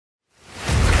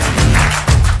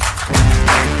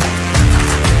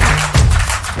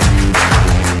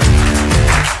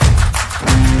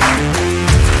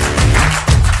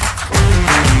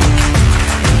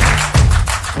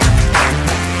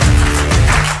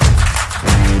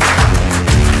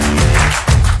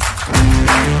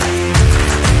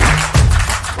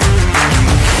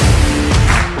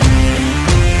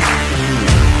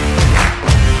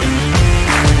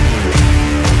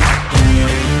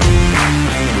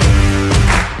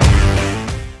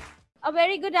A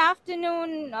very good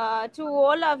afternoon to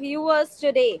all our viewers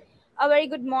today. A very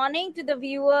good morning to the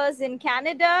viewers in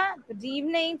Canada. Good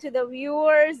evening to the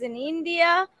viewers in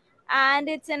India. And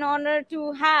it's an honor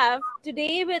to have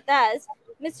today with us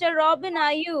Mr. Robin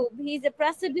Ayoub. He's a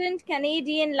president,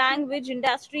 Canadian Language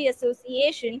Industry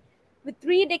Association, with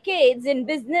 3 decades in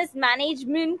business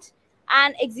management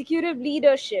and executive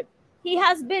leadership. He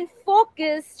has been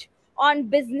focused on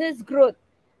business growth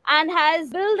and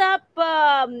has built up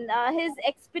his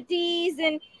expertise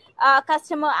in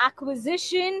customer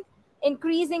acquisition,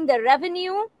 increasing the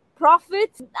revenue,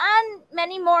 profits, and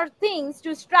many more things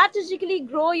to strategically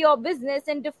grow your business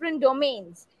in different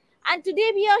domains. And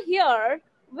today we are here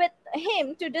with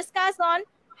him to discuss on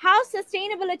how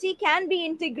sustainability can be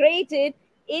integrated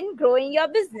in growing your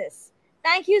business.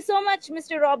 Thank you so much,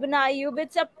 Mr. Robin Ayoub.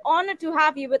 It's an honor to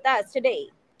have you with us today.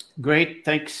 Great.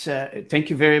 Thanks. Thank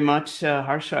you very much,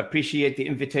 Harsha. I appreciate the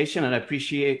invitation and I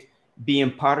appreciate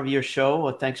being part of your show.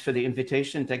 Well, thanks for the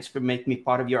invitation. Thanks for making me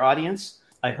part of your audience.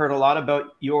 I heard a lot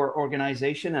about your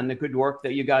organization and the good work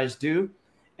that you guys do,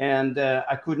 and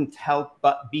I couldn't help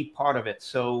but be part of it.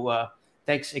 So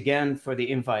thanks again for the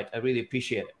invite. I really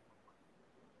appreciate it.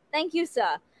 Thank you,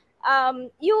 sir.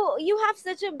 You have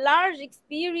such a large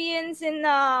experience in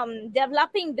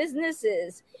developing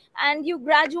businesses, and you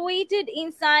graduated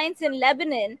in science in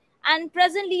Lebanon, and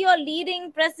presently you're leading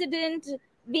president,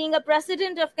 being a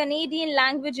president of Canadian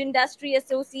Language Industry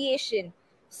Association.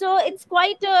 So it's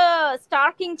quite a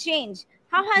starking change.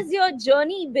 How has your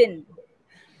journey been?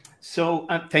 So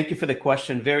thank you for the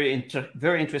question. Very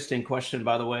interesting question,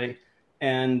 by the way.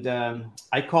 And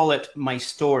I call it my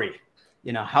story.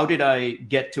 How did I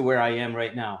get to where I am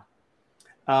right now?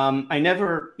 I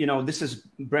never, this is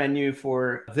brand new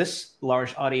for this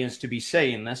large audience to be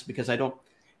saying this because I don't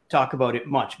talk about it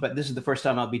much, but this is the first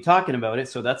time I'll be talking about it.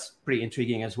 So that's pretty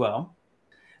intriguing as well.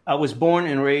 I was born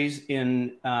and raised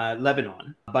in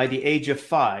Lebanon. By the age of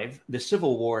 5, the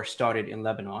civil war started in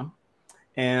Lebanon.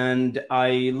 And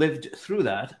I lived through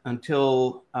that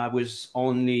until I was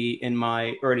only in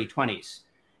my early 20s.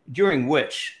 During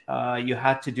which you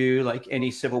had to do like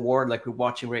any civil war, like we're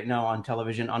watching right now on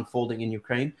television unfolding in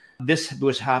Ukraine. This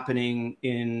was happening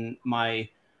in my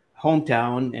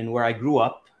hometown and where I grew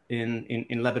up in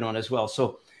Lebanon as well.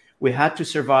 So we had to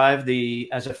survive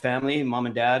as a family, mom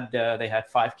and dad, they had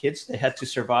 5 kids. They had to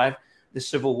survive the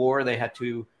civil war. They had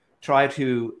to try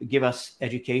to give us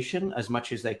education as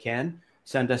much as they can,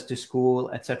 send us to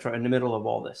school, etc. in the middle of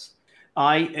all this.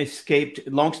 I escaped,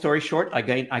 long story short, I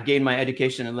gained my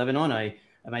education in Lebanon. I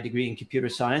have my degree in computer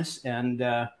science, and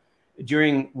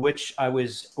during which I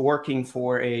was working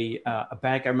for a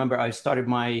bank. I remember I started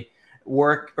my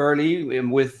work early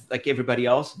with, like everybody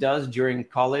else does during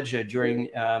college.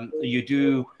 You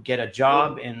do get a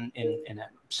job in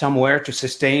somewhere to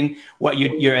sustain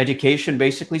your education,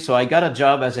 basically. So I got a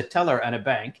job as a teller at a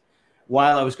bank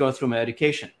while I was going through my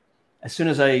education. As soon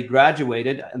as I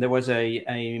graduated, there was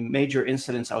a major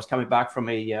incident. I was coming back from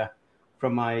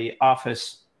my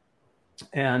office,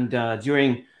 and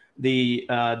during the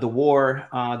war,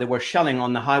 there was shelling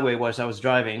on the highway as I was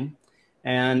driving,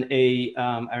 and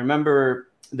I remember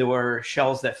there were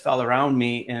shells that fell around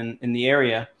me in the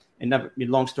area. And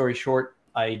long story short,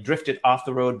 I drifted off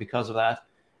the road because of that.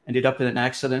 Ended up in an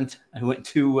accident. I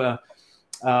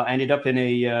ended up in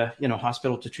a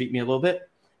hospital to treat me a little bit.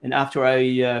 And after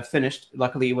I finished,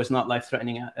 luckily it was not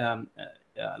life-threatening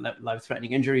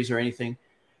injuries or anything.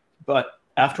 But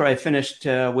after I finished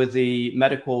with the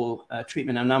medical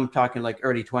treatment, and I'm talking like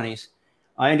early 20s,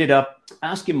 I ended up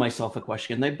asking myself a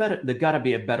question. There got to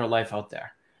be a better life out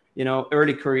there.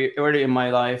 Early in my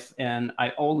life, and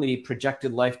I only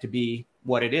projected life to be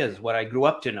what it is, what I grew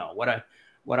up to know,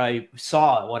 what I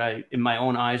saw, in my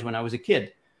own eyes when I was a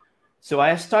kid. So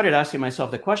I started asking myself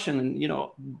the question,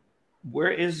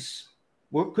 where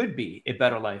could be a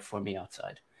better life for me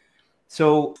outside?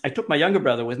 So I took my younger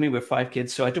brother with me. We're 5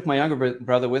 kids. So I took my younger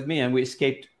brother with me, and we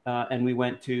escaped and we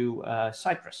went to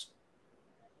Cyprus.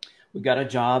 We got a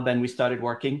job and we started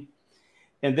working.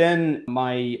 And then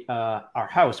our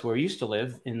house where we used to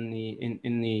live in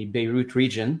the Beirut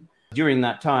region, during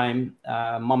that time,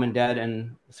 mom and dad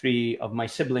and 3 of my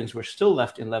siblings were still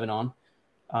left in Lebanon.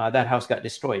 That house got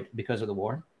destroyed because of the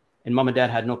war. And mom and dad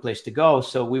had no place to go.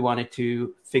 So we wanted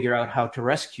to figure out how to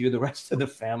rescue the rest of the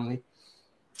family.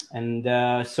 And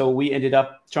so we ended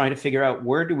up trying to figure out,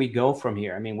 where do we go from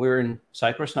here? I mean, we're in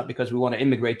Cyprus, not because we want to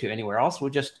immigrate to anywhere else. We're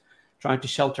just trying to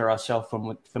shelter ourselves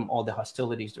from all the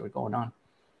hostilities that were going on.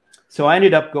 So I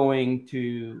ended up going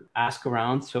to ask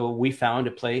around. So we found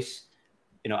a place,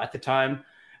 at the time,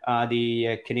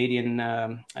 The Canadian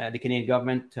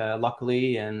government,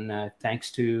 luckily, and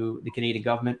thanks to the Canadian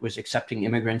government, was accepting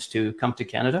immigrants to come to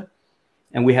Canada,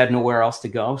 and we had nowhere else to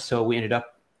go, so we ended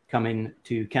up coming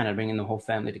to Canada, bringing the whole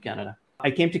family to Canada. I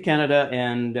came to Canada,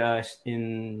 and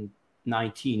in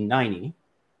 1990,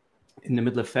 in the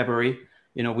middle of February.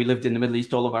 You know, we lived in the Middle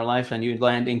East all of our life, and you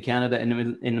land in Canada in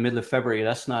the middle of February.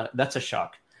 That's a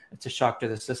shock. It's a shock to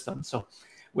the system. So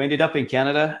we ended up in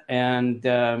Canada, and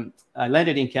I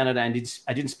landed in Canada, and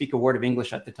I didn't speak a word of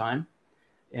English at the time,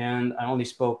 and I only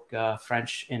spoke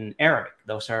French and Arabic.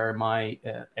 Those are my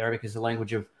Arabic is the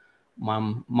language of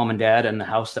mom and dad, and the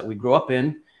house that we grew up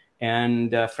in,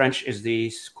 and French is the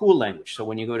school language. So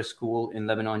when you go to school in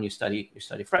Lebanon, you study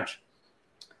French.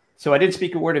 So I didn't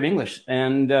speak a word of English,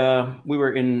 and we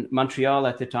were in Montreal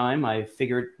at the time. I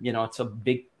figured, you know, it's a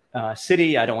big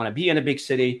city. I don't want to be in a big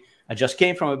city. I just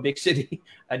came from a big city.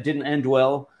 I didn't end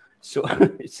well. So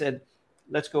it said,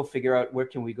 let's go figure out where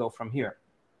can we go from here.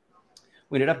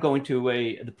 We ended up going to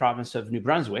the province of New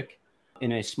Brunswick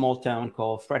in a small town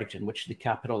called Fredericton, which is the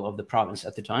capital of the province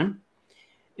at the time.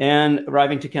 And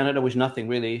arriving to Canada was nothing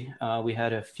really. We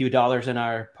had a few dollars in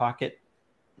our pocket,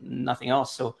 nothing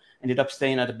else. So ended up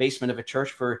staying at the basement of a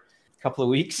church for a couple of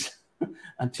weeks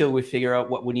until we figure out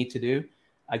what we need to do.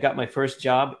 I got my first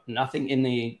job. Nothing in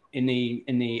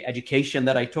the education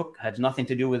that I took had nothing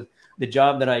to do with the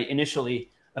job that I initially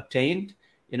obtained.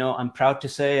 You know, I'm proud to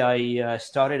say I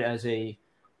started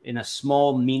in a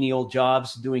small menial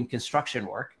jobs doing construction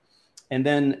work, and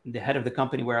then the head of the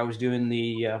company where I was doing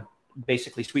the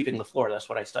basically sweeping the floor. That's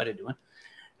what I started doing.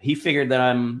 He figured that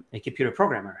I'm a computer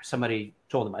programmer. Somebody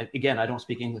told him. I don't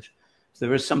speak English. So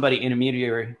there was somebody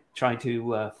intermediary trying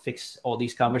to fix all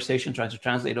these conversations, trying to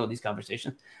translate all these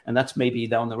conversations. And that's maybe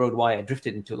down the road why I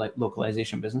drifted into like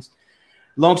localization business.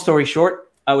 Long story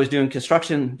short, I was doing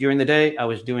construction during the day. I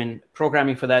was doing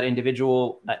programming for that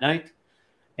individual at night.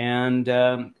 And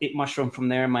it mushroomed from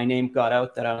there. My name got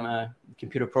out that I'm a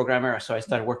computer programmer. So I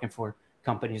started working for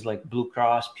companies like Blue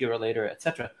Cross, Purolator,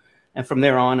 etc. And from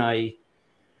there on, I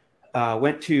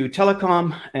went to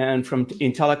telecom, and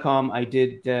in telecom, I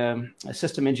did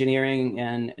system engineering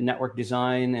and network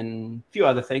design and a few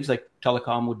other things like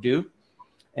telecom would do.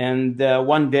 And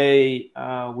one day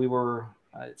we were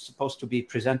supposed to be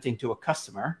presenting to a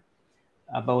customer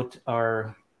about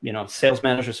our, sales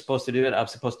manager was supposed to do it. I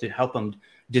was supposed to help him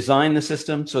design the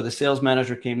system. So the sales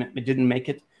manager didn't make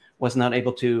it, was not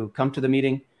able to come to the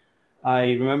meeting.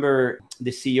 I remember the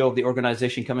CEO of the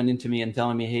organization coming into me and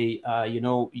telling me, hey,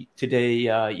 today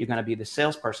you're going to be the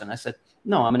salesperson. I said,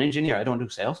 no, I'm an engineer. I don't do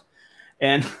sales.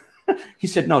 And he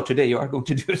said, no, today you are going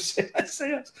to do the sales. I said,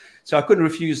 yes. So I couldn't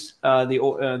refuse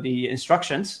the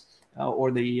instructions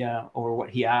or what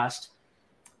he asked.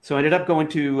 So I ended up going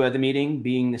to the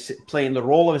meeting, playing the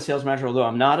role of a sales manager, although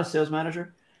I'm not a sales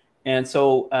manager. And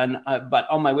so, but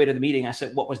on my way to the meeting, I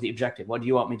said, what was the objective? What do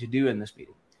you want me to do in this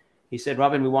meeting? He said,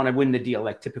 Robin, we want to win the deal,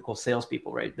 like typical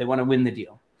salespeople, right? They want to win the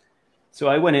deal. So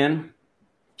I went in,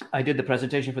 I did the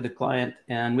presentation for the client,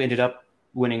 and we ended up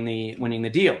winning the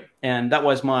deal. And that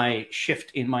was my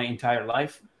shift in my entire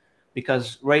life,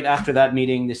 because right after that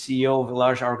meeting, the CEO of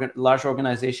a large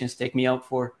organizations take me out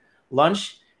for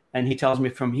lunch, and he tells me,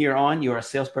 from here on, you're a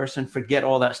salesperson. Forget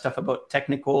all that stuff about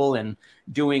technical and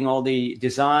doing all the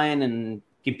design and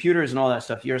computers and all that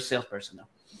stuff. You're a salesperson now.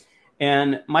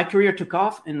 And my career took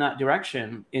off in that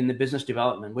direction in the business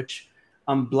development, which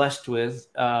I'm blessed with.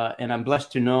 And I'm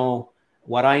blessed to know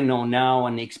what I know now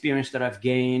and the experience that I've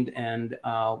gained and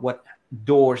what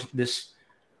doors this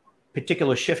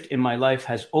particular shift in my life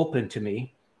has opened to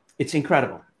me. It's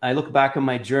incredible. I look back on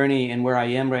my journey and where I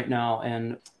am right now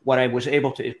and what I was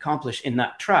able to accomplish in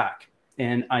that track.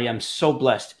 And I am so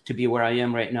blessed to be where I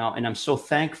am right now. And I'm so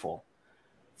thankful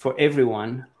for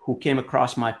everyone who came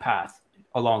across my path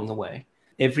along the way.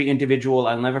 Every individual,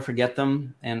 I'll never forget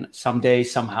them. And someday,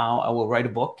 somehow, I will write a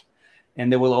book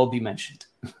and they will all be mentioned.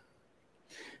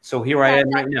 So here I am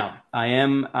right now. I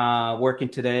am working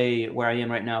today where I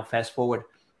am right now. Fast forward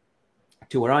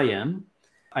to where I am.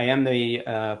 I am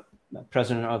the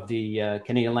president of the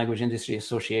Canadian Language Industry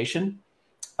Association.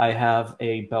 I have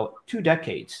about 2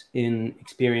 decades in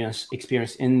experience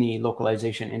in the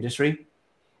localization industry.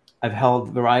 I've held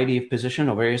a variety of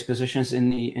various positions in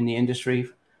the industry.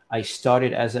 I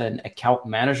started as an account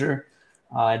manager,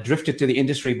 drifted to the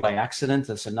industry by accident.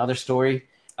 That's another story.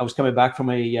 I was coming back from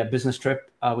a business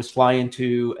trip. I was flying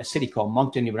to a city called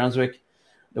Moncton, New Brunswick.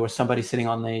 There was somebody sitting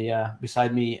on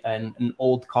beside me, an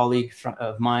old colleague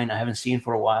of mine I haven't seen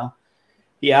for a while.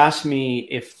 He asked me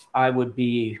if I would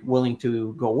be willing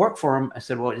to go work for him. I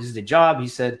said, well, this is the job. He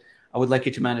said, I would like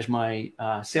you to manage my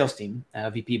sales team,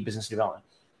 VP Business Development.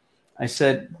 I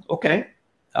said, okay,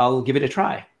 I'll give it a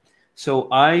try. So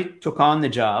I took on the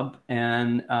job,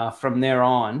 and from there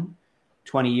on,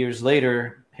 20 years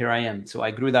later, here I am. So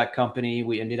I grew that company.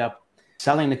 We ended up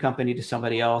selling the company to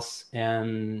somebody else,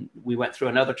 and we went through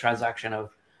another transaction of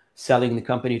selling the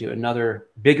company to another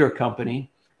bigger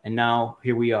company, and now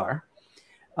here we are.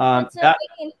 That's a very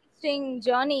interesting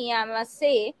journey, I must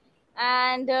say.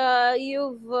 And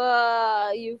you've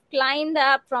climbed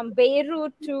up from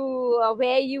Beirut to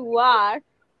where you are,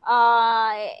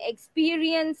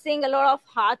 experiencing a lot of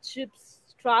hardships,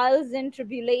 trials, and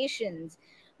tribulations.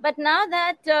 But now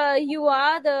that you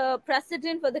are the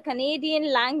president for the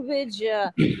Canadian Language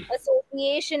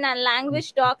Association, and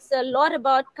language talks a lot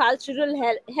about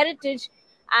cultural heritage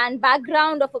and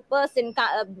background of a person,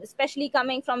 especially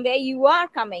coming from where you are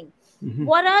coming. Mhm.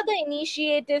 What are the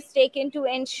initiatives taken to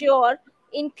ensure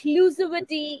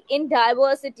inclusivity in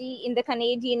diversity in the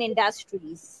Canadian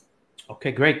industries?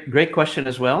 Okay, great question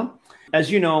as well.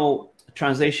 As you know,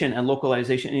 translation and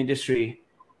localization industry,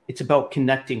 it's about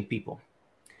connecting people.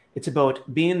 It's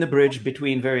about being the bridge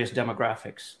between various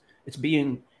demographics.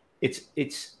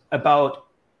 It's about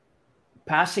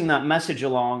passing that message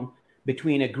along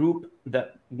between a group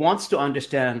that wants to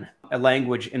understand a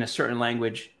language in a certain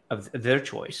language of their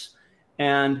choice,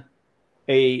 and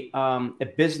a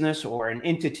business or an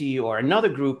entity or another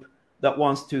group that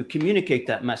wants to communicate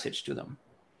that message to them.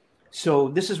 So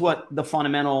this is what the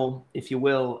fundamental, if you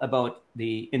will, about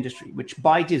the industry, which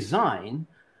by design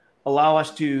allow us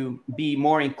to be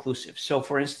more inclusive. So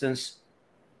for instance,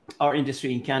 our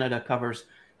industry in Canada covers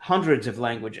hundreds of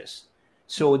languages.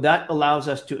 So that allows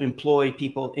us to employ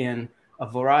people in a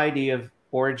variety of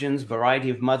origins, variety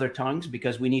of mother tongues,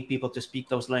 because we need people to speak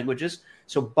those languages.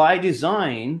 So by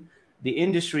design, the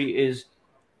industry is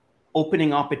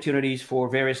opening opportunities for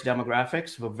various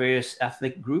demographics, for various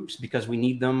ethnic groups, because we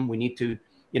need them. We need to,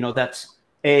 that's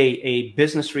a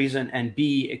business reason, and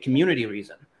B, a community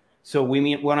reason. So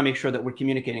we want to make sure that we're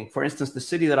communicating. For instance, the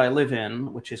city that I live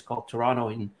in, which is called Toronto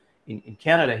in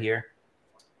Canada here,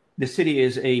 the city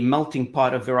is a melting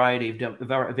pot of variety of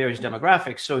various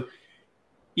demographics. So,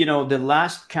 the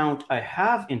last count I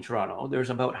have in Toronto, there's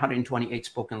about 128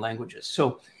 spoken languages.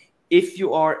 So if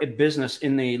you are a business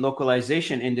in the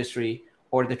localization industry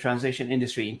or the translation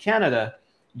industry in Canada,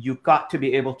 you've got to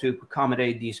be able to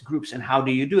accommodate these groups. And how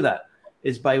do you do that?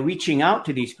 Is by reaching out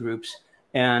to these groups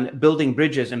and building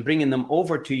bridges and bringing them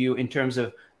over to you in terms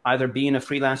of either being a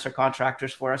freelancer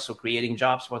contractors for us, so creating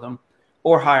jobs for them,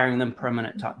 or hiring them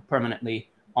permanently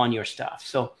on your staff.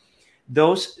 So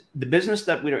the business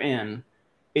that we're in,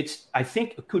 I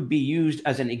think it could be used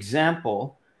as an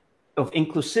example of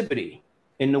inclusivity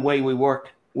in the way we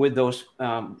work with those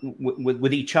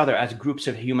with each other as groups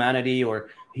of humanity or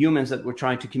humans that we're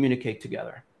trying to communicate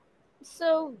together.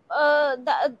 So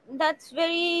that's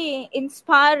very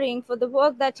inspiring for the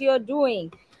work that you're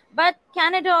doing. But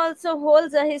Canada also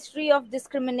holds a history of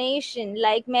discrimination,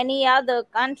 like many other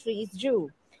countries do,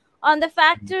 on the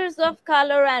factors of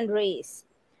color and race.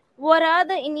 What are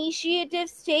the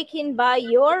initiatives taken by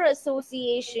your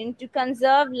association to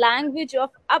conserve language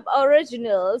of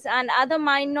Aboriginals and other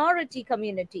minority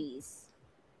communities?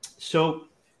 So,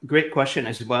 great question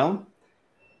as well.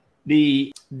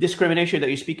 The discrimination that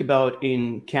you speak about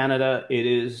in Canada, it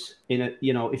is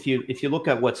if you look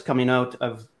at what's coming out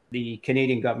of the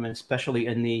Canadian government, especially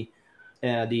in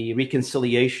the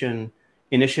reconciliation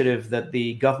initiative that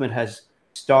the government has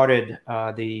started,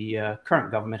 the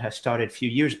current government has started a few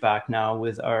years back now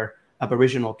with our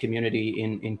Aboriginal community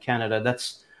in Canada.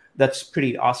 That's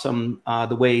pretty awesome.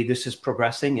 The way this is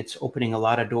progressing, it's opening a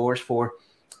lot of doors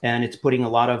and it's putting a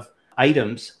lot of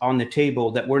items on the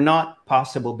table that were not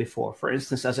possible before. For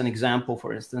instance, as an example,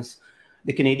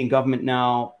 the Canadian government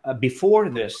now, before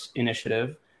this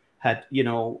initiative, had,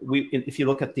 if you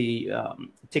look at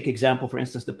take example, for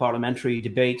instance, the parliamentary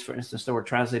debates, for instance, that were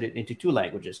translated into two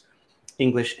languages,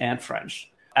 English and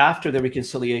French. After the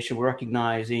reconciliation, we're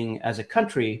recognizing as a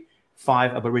country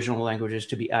 5 Aboriginal languages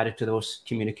to be added to those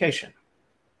communication.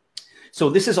 So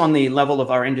this is on the level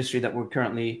of our industry that we're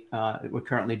currently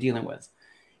dealing with.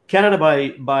 Canada,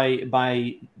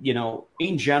 by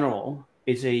in general,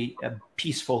 is a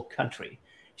peaceful country.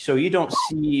 So you don't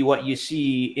see what you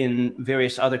see in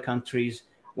various other countries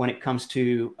when it comes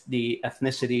to the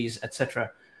ethnicities,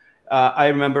 etc. I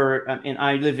remember, and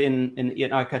I live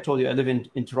like I told you, I live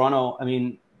in Toronto. I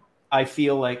mean, I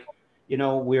feel like,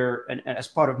 we're, and as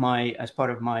part of my as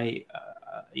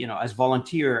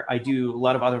volunteer, I do a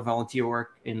lot of other volunteer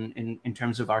work in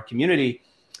terms of our community,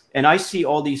 and I see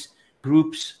all these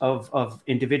groups of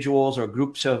individuals or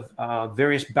groups of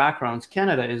various backgrounds.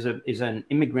 Canada is an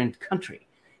immigrant country.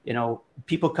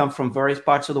 People come from various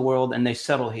parts of the world and they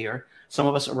settle here. Some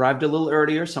of us arrived a little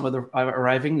earlier. Some of them are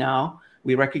arriving now.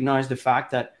 We recognize the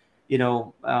fact that, we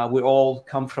all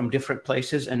come from different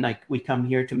places, and like we come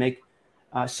here to make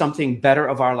something better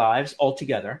of our lives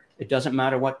altogether. It doesn't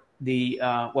matter what the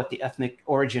ethnic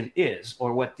origin is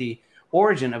or what the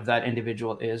origin of that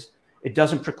individual is. It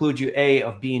doesn't preclude you,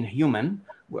 of being human.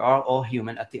 We're all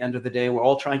human at the end of the day. We're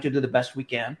all trying to do the best we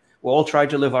can. We're all trying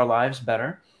to live our lives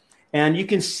better. And you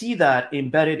can see that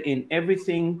embedded in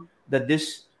everything that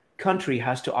this country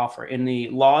has to offer, in the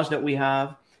laws that we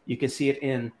have. You can see it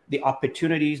in the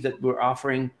opportunities that we're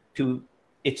offering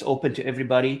it's open to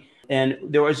everybody. And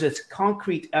there was this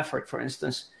concrete effort, for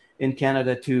instance, in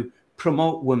Canada to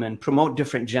promote women, promote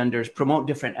different genders, promote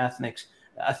different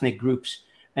ethnic groups.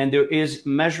 And there is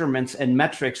measurements and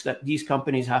metrics that these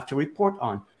companies have to report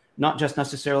on, not just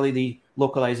necessarily the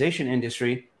localization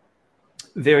industry,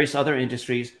 various other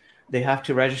industries. They have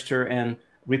to register and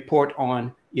report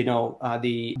on,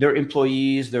 their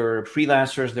employees, their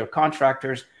freelancers, their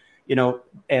contractors,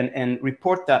 and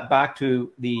report that back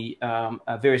to the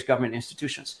various government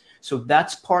institutions. So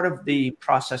that's part of the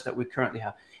process that we currently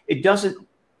have. It doesn't,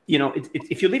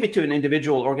 if you leave it to an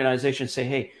individual organization, say,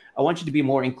 hey, I want you to be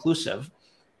more inclusive.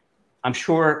 I'm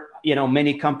sure,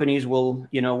 many companies will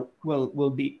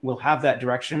have that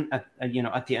direction at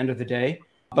the end of the day.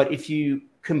 But if you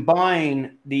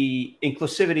combine the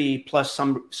inclusivity plus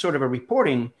some sort of a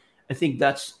reporting, I think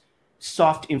that's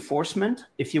soft enforcement,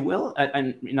 if you will.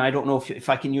 And I don't know if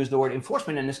I can use the word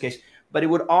enforcement in this case, but it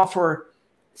would offer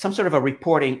some sort of a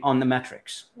reporting on the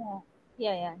metrics.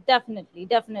 Yeah, definitely.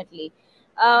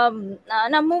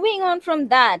 Now moving on from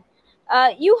that,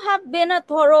 you have been a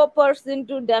thorough person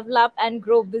to develop and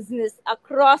grow business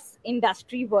across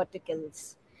industry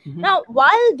verticals. Mm-hmm. Now,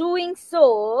 while doing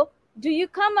so, do you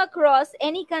come across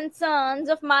any concerns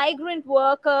of migrant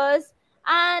workers?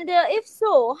 And if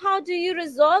so, how do you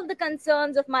resolve the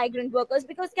concerns of migrant workers?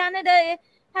 Because Canada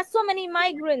has so many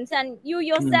migrants, and you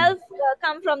yourself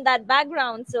come from that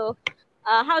background. So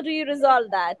how do you resolve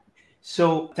that?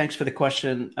 So thanks for the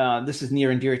question. This is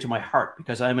near and dear to my heart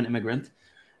because I'm an immigrant.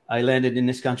 I landed in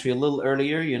this country a little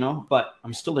earlier, but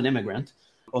I'm still an immigrant,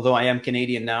 although I am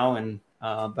Canadian now.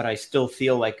 But I still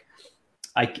feel like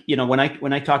when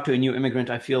I talk to a new immigrant,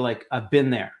 I feel like I've been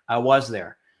there. I was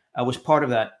there. I was part of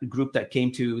that group that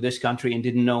came to this country and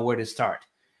didn't know where to start.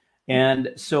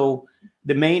 And so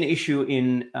the main issue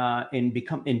in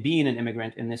being an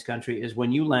immigrant in this country is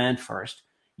when you land first,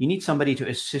 you need somebody to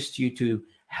assist you, to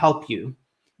help you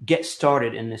get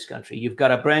started in this country. You've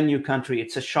got a brand new country.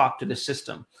 It's a shock to the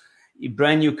system. A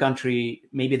brand new country,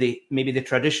 maybe the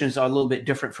traditions are a little bit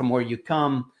different from where you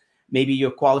come. Maybe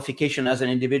your qualification as an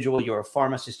individual, you're a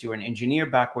pharmacist, you're an engineer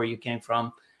back where you came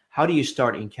from. How do you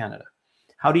start in Canada?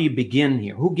 How do you begin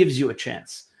here? Who gives you a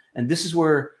chance? And this is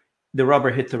where the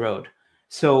rubber hit the road.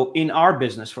 So in our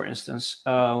business, for instance,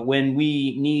 when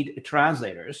we need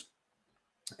translators,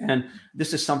 and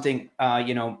this is something,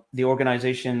 the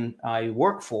organization I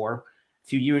work for a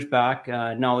few years back,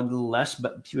 now a little less,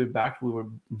 but a few years back, we were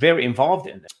very involved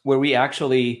in this, where we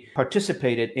actually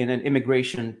participated in an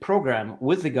immigration program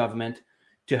with the government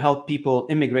to help people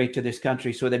immigrate to this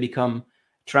country so they become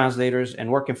translators and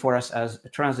working for us as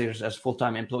translators, as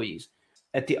full-time employees.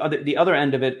 At the other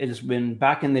end of it has been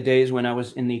back in the days when I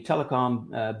was in the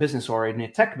telecom business or in the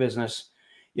tech business.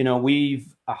 I've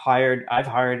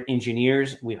hired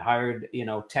engineers, we've hired,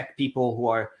 tech people who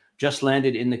are just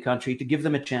landed in the country to give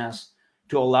them a chance,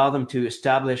 to allow them to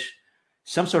establish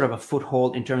some sort of a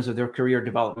foothold in terms of their career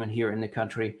development here in the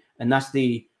country. And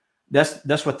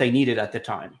that's what they needed at the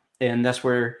time. And that's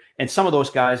where, and some of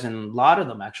those guys, and a lot of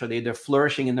them actually, they're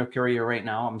flourishing in their career right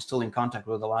now. I'm still in contact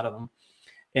with a lot of them.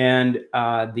 And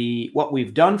what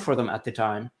we've done for them at the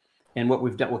time, and what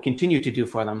we'll continue to do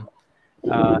for them,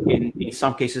 in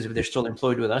some cases, if they're still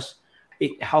employed with us,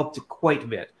 it helped quite a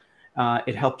bit.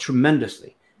 It helped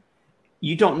tremendously.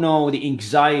 You don't know the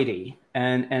anxiety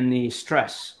and the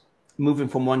stress moving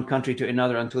from one country to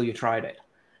another until you tried it.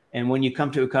 And when you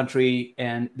come to a country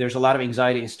and there's a lot of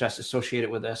anxiety and stress associated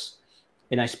with this,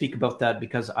 and I speak about that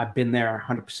because I've been there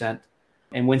 100%.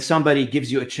 And when somebody gives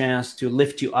you a chance to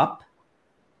lift you up,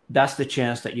 that's the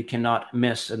chance that you cannot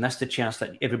miss. And that's the chance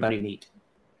that everybody needs.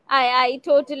 I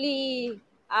totally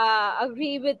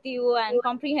agree with you and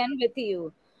comprehend with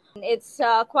you. It's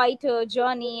quite a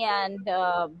journey, and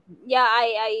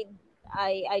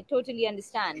I totally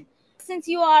understand. Since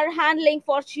you are handling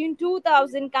Fortune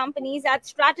 2000 companies at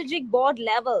strategic board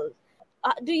level,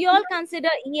 do you all consider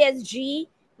ESG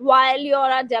while you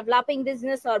are developing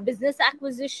business or business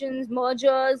acquisitions,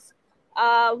 mergers?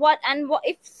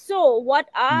 If so, what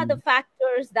are the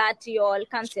factors that you all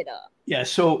consider? Yeah,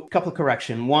 so a couple of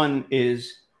correction. One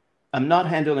is I'm not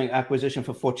handling acquisition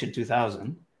for Fortune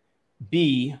 2000.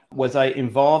 B, was I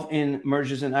involved in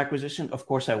mergers and acquisition? Of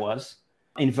course I was,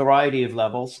 in variety of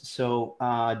levels. So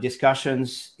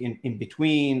discussions in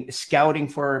between, scouting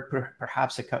for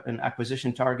perhaps an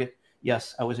acquisition target.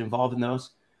 Yes, I was involved in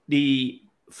those. The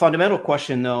fundamental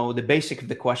question, though, the basic of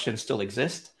the question still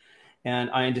exists.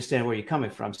 And I understand where you're coming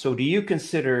from. So do you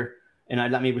consider,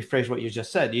 and let me rephrase what you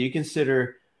just said, do you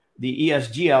consider the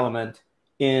ESG element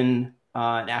in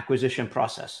an acquisition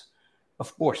process?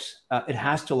 Of course, it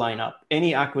has to line up.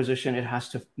 Any acquisition, it has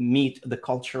to meet the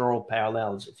cultural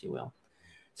parallels, if you will.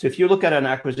 So if you look at an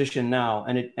acquisition now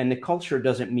and the culture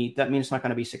doesn't meet, that means it's not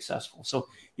going to be successful. So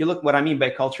you look, what I mean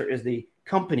by culture is the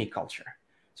company culture.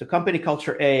 So company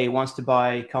culture A wants to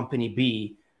buy company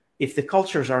B. If the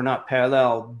cultures are not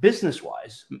parallel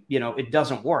business-wise, it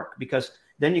doesn't work, because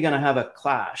then you're going to have a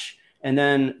clash, and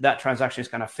then that transaction is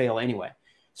going to fail anyway.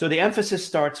 So the emphasis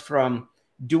starts from,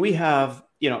 do we have,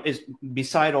 is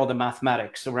beside all the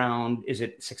mathematics around, is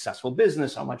it successful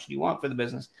business? How much do you want for the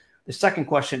business? The second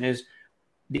question is,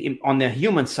 on the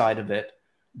human side of it,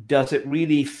 does it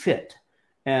really fit?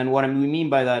 And what I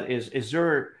mean by that is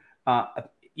there,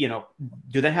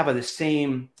 do they have the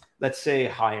same, let's say,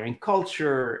 hiring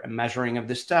culture and measuring of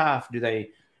the staff? Do they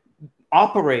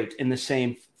operate in the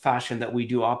same fashion that we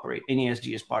do operate? And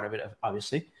ESG is part of it,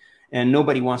 obviously. And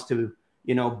nobody wants to,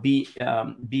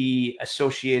 be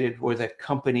associated with a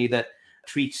company that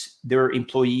treats their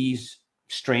employees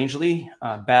strangely,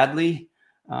 badly,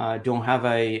 don't have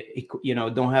an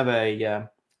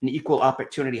equal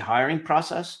opportunity hiring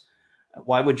process.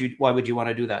 Why would you want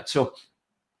to do that? So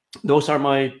those are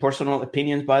my personal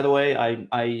opinions, by the way.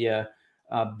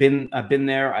 I've been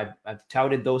there. I've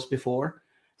touted those before.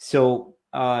 So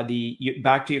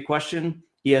back to your question,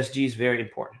 ESG is very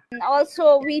important. And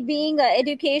also, we being an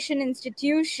education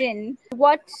institution,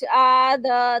 what are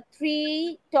the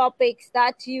 3 topics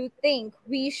that you think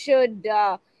we should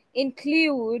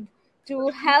include to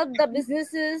help the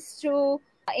businesses to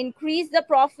increase the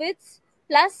profits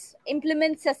plus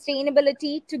implement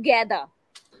sustainability together?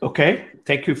 Okay,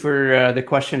 thank you for the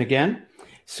question again.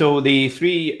 So the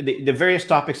various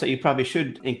topics that you probably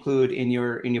should include in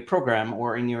your program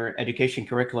or in your education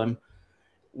curriculum.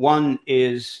 One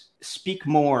is speak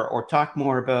more or talk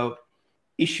more about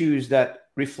issues that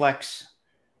reflects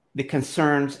the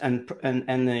concerns and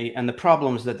the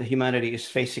problems that the humanity is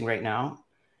facing right now.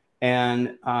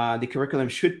 And the curriculum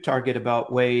should target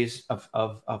about ways of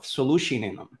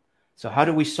solutioning them. So how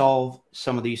do we solve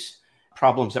some of these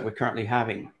problems that we're currently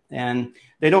having? And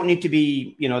they don't need to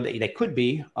be, they could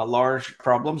be large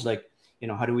problems, like,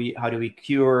 how do we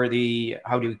cure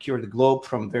the globe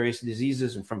from various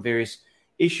diseases and from various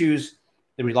issues,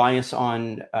 the reliance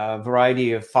on a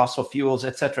variety of fossil fuels,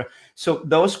 etc. So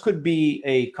those could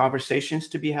be conversations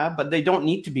to be had, but they don't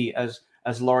need to be as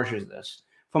large as this.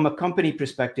 From a company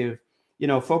perspective,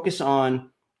 focus on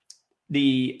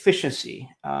the efficiency.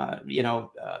 How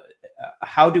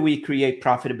do we create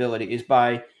profitability? Is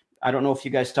by, I don't know if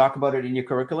you guys talk about it in your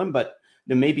curriculum, but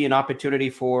there may be an opportunity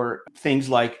for things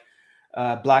like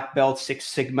Black Belt, Six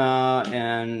Sigma,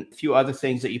 and a few other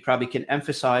things that you probably can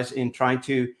emphasize in trying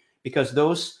to, because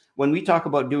those, when we talk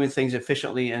about doing things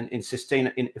efficiently and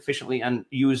efficiently and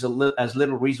use as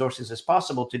little resources as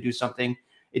possible to do something,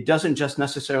 it doesn't just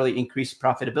necessarily increase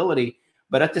profitability,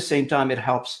 but at the same time, it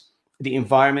helps the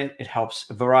environment, it helps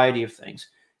a variety of things.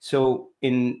 So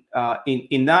in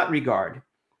that regard,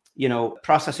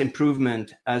 process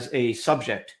improvement as a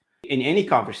subject in any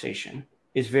conversation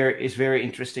is very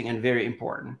interesting and very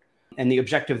important. And the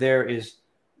objective there is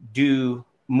do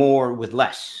more with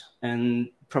less. And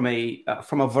from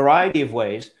a variety of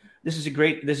ways, this is a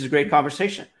great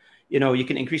conversation. You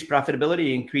can increase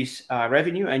profitability, increase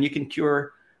revenue, and you can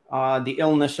cure the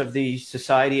illness of the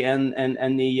society and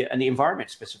the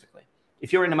environment specifically.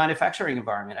 If you're in a manufacturing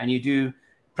environment and you do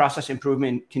process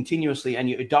improvement continuously and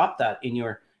you adopt that in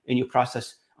your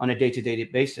process on a day-to-day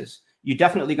basis, you're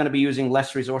definitely going to be using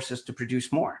less resources to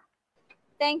produce more.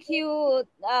 Thank you.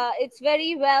 It's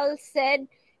very well said.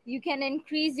 You can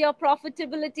increase your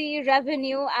profitability,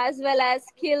 revenue, as well as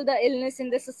kill the illness in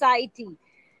the society.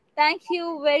 Thank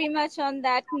you very much on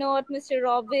that note, Mr.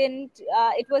 Robin.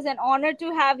 It was an honor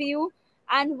to have you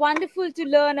and wonderful to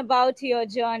learn about your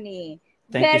journey.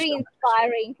 Very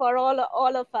inspiring for all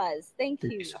of us. Thank you.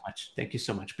 Thank you so much. Thank you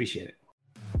so much. Appreciate it.